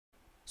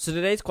So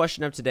today's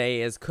question of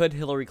today is, could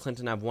Hillary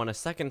Clinton have won a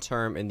second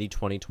term in the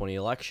 2020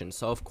 election?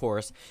 So of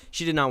course,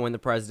 she did not win the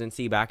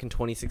presidency back in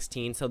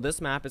 2016, so this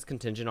map is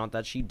contingent on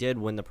that she did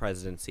win the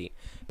presidency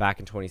back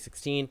in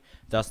 2016,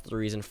 thus the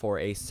reason for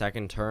a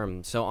second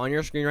term. So on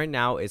your screen right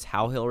now is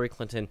how Hillary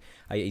Clinton,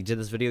 I did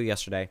this video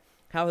yesterday,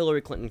 how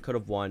Hillary Clinton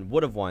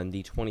would have won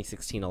the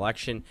 2016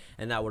 election,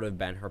 and that would have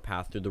been her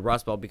path through the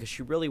Rust Belt because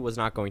she really was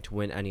not going to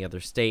win any other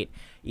state,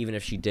 even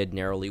if she did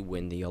narrowly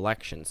win the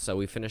election. So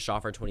we finished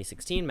off our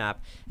 2016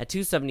 map at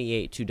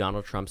 278 to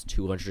Donald Trump's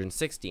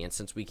 260, and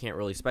since we can't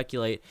really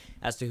speculate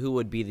as to who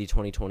would be the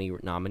 2020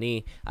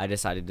 nominee, I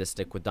decided to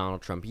stick with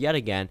Donald Trump yet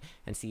again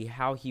and see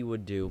how she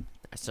would do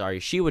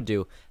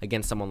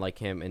against someone like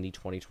him in the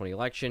 2020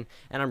 election,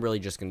 and I'm really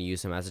just going to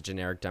use him as a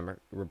generic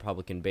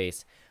Republican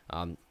base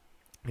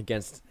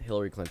against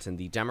Hillary Clinton,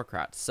 the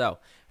Democrats. So,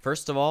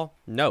 first of all,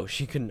 no,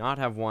 she could not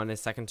have won a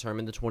second term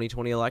in the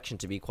 2020 election,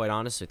 to be quite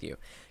honest with you.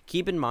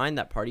 Keep in mind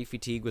that party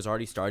fatigue was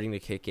already starting to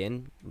kick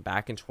in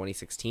back in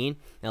 2016.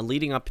 Now,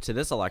 leading up to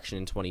this election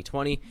in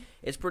 2020,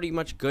 it's pretty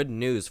much good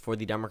news for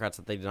the Democrats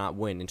that they did not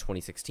win in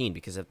 2016,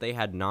 because if they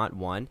had not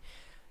won,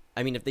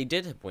 if they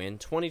did win,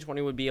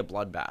 2020 would be a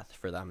bloodbath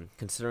for them,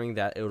 considering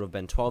that it would have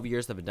been 12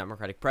 years of a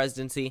Democratic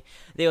presidency.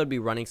 They would be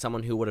running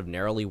someone who would have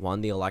narrowly won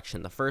the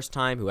election the first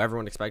time, who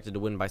everyone expected to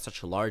win by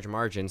such large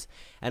margins,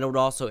 and it would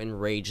also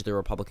enrage the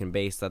Republican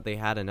base that they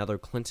had another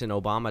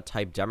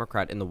Clinton-Obama-type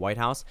Democrat in the White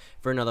House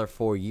for another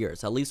 4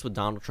 years. At least with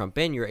Donald Trump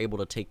in, you're able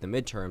to take the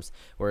midterms,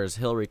 whereas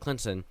Hillary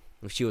Clinton,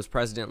 if she was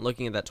president,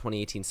 looking at that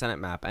 2018 Senate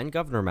map and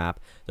governor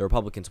map, the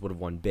Republicans would have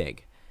won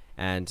big.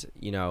 And,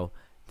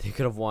 they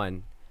could have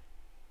won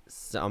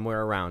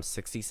somewhere around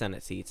 60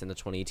 Senate seats in the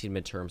 2018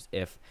 midterms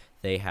if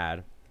they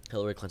had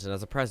Hillary Clinton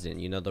as a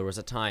president. There was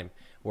a time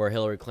where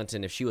Hillary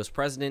Clinton, if she was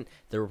president,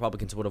 the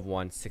Republicans would have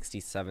won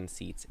 67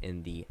 seats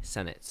in the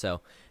Senate. So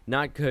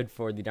not good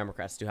for the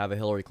Democrats to have a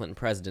Hillary Clinton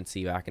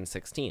presidency back in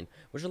 2016,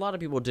 which a lot of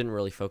people didn't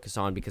really focus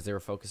on because they were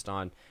focused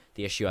on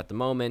the issue at the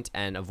moment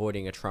and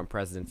avoiding a Trump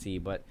presidency.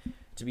 But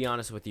to be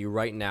honest with you,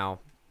 right now,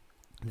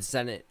 the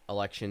Senate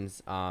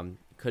elections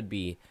could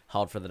be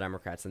held for the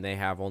Democrats, and they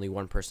have only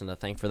one person to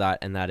thank for that,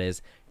 and that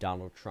is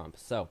Donald Trump.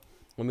 So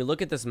when we look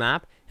at this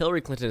map,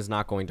 Hillary Clinton is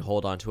not going to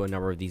hold on to a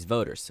number of these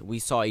voters. We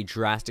saw a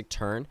drastic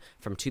turn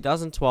from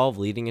 2012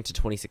 leading into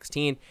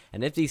 2016,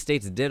 and if these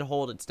states did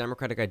hold its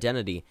Democratic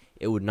identity,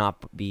 it would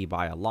not be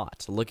by a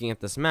lot. Looking at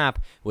this map,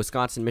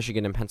 Wisconsin,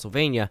 Michigan, and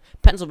Pennsylvania,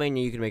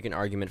 you can make an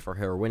argument for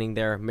her winning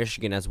there,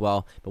 Michigan as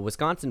well, but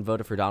Wisconsin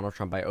voted for Donald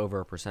Trump by over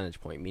a percentage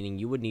point, meaning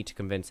you would need to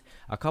convince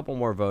a couple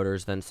more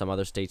voters than some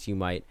other states you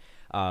might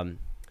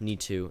need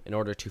to in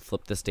order to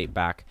flip the state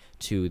back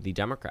to the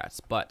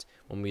Democrats. But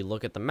when we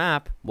look at the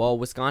map, well,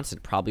 Wisconsin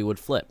probably would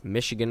flip,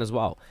 Michigan as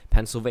well,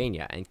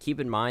 Pennsylvania, and keep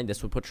in mind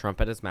this would put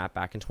Trump at his map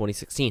back in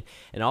 2016.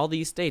 In all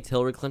these states,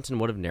 Hillary Clinton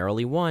would have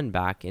narrowly won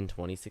back in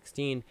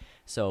 2016.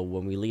 So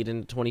when we lead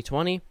into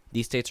 2020,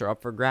 these states are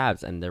up for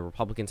grabs, and the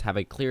Republicans have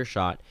a clear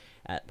shot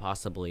at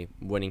possibly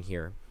winning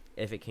here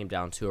if it came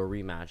down to a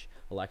rematch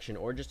election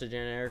or just a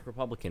generic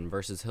Republican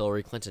versus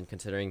Hillary Clinton,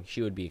 considering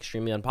she would be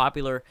extremely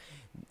unpopular.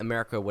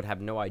 America would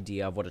have no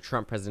idea of what a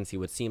Trump presidency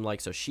would seem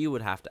like, so she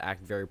would have to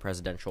act very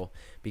presidential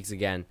because,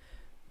 again,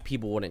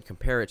 people wouldn't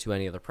compare it to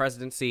any other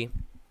presidency.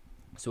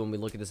 So when we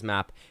look at this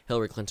map,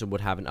 Hillary Clinton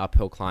would have an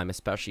uphill climb,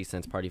 especially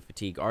since party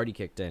fatigue already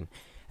kicked in.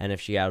 And if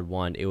she had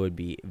won, it would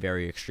be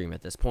very extreme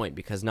at this point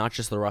because not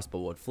just the Rust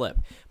Belt would flip,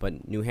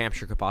 but New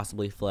Hampshire could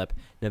possibly flip,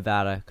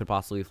 Nevada could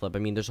possibly flip.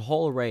 There's a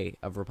whole array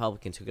of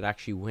Republicans who could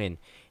actually win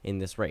in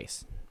this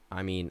race.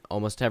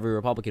 Almost every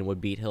Republican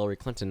would beat Hillary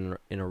Clinton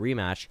in a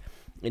rematch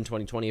in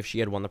 2020 if she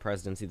had won the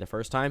presidency the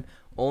first time,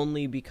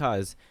 only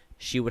because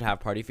she would have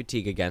party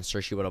fatigue against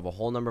her. She would have a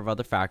whole number of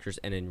other factors,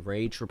 an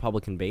enraged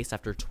Republican base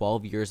after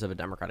 12 years of a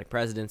Democratic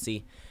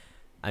presidency.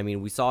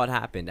 We saw it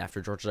happen after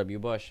H.W.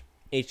 Bush,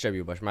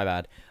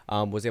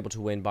 was able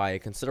to win by a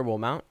considerable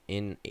amount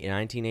in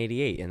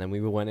 1988, and then we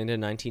went into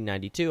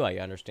 1992. I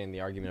understand the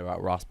argument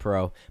about Ross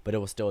Perot, but it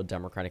was still a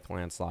Democratic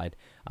landslide,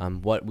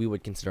 what we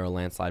would consider a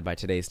landslide by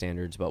today's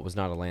standards, but was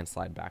not a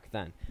landslide back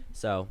then.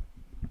 So,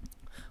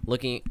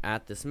 looking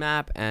at this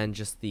map and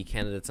just the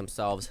candidates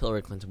themselves,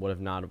 Hillary Clinton would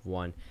not have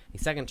won a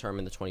second term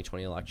in the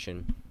 2020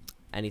 election,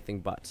 anything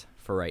but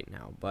for right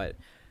now. But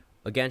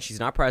again, she's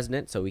not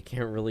president, so we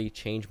can't really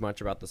change much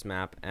about this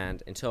map,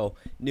 and until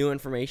new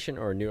information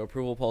or new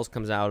approval polls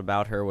comes out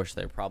about her, which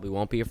there probably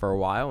won't be for a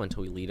while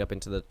until we lead up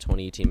into the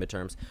 2018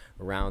 midterms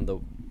around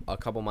a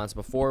couple months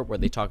before, where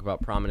they talk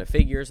about prominent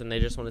figures, and they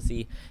just want to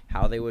see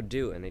how they would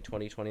do in the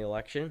 2020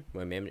 election.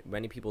 When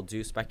many people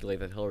do speculate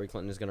that Hillary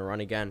Clinton is going to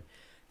run again,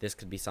 this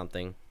could be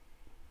something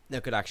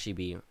that could actually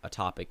be a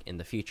topic in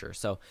the future.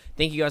 So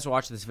thank you guys for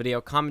watching this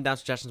video. Comment down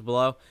suggestions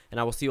below,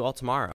 and I will see you all tomorrow.